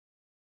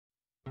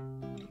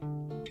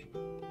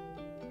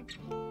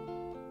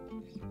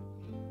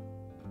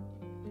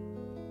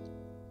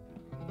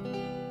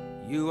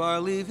You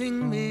are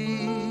leaving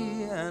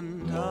me,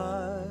 and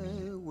I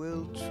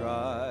will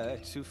try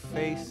to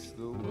face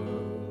the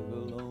world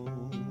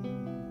alone.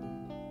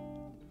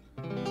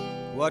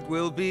 What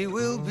will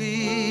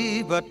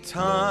be, but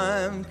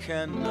time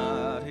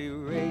cannot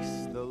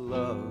erase the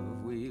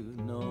love we've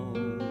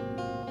known.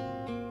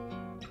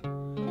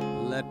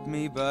 Let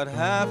me but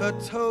have a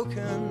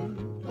token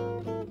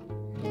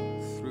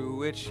through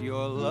which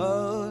your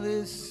love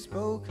is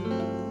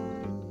spoken.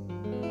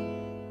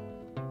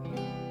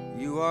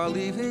 You are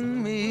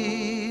leaving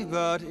me,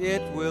 but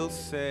it will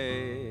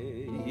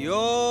say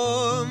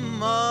you're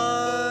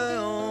my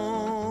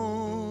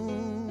own.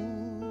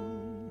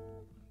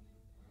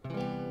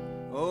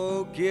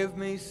 Oh, give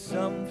me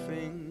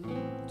something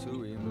to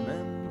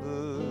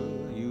remember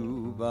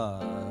you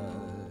by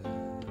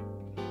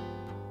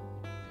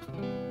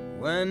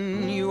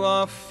when you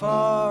are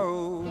far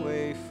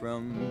away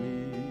from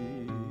me,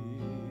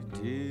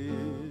 dear.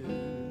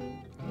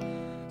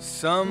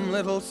 Some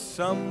little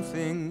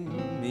something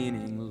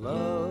meaning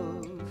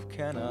love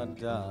cannot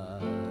die.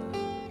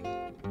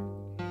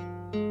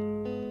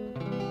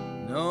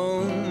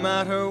 No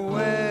matter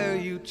where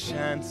you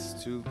chance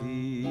to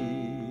be,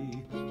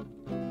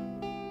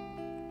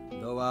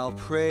 though I'll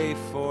pray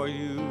for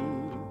you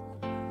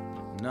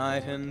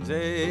night and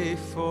day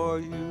for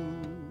you,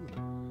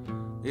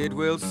 it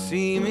will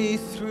see me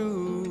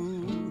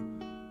through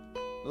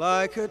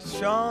like a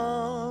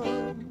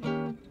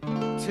charm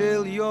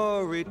till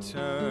your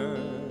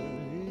return.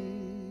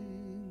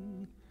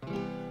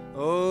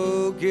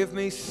 Oh, give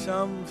me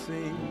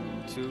something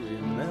to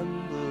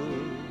remember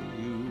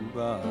you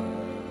by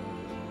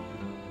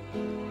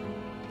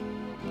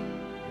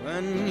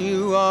when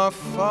you are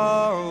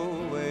far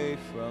away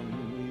from me.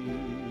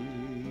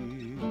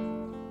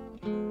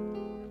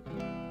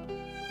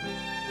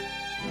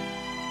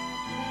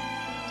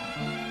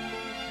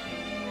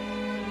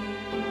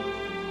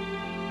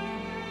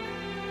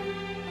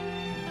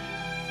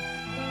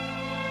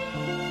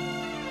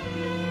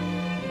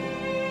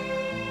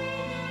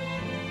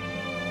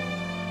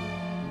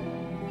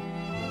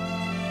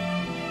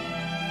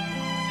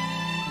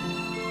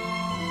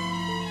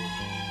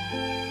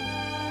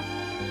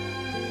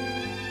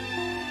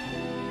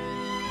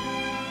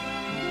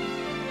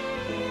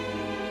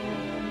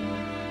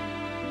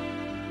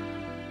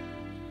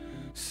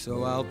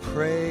 So I'll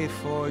pray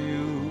for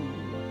you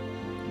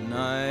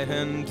night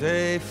and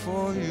day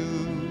for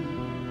you.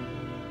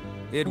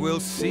 It will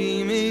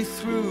see me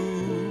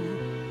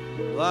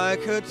through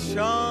like a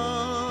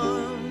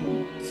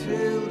charm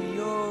till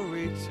your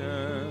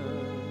return.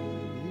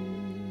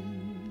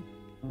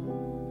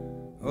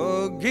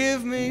 Oh,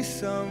 give me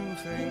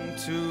something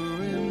to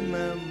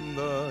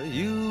remember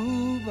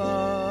you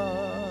by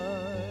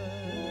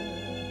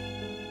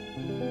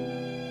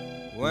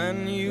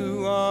when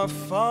you are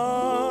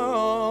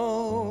far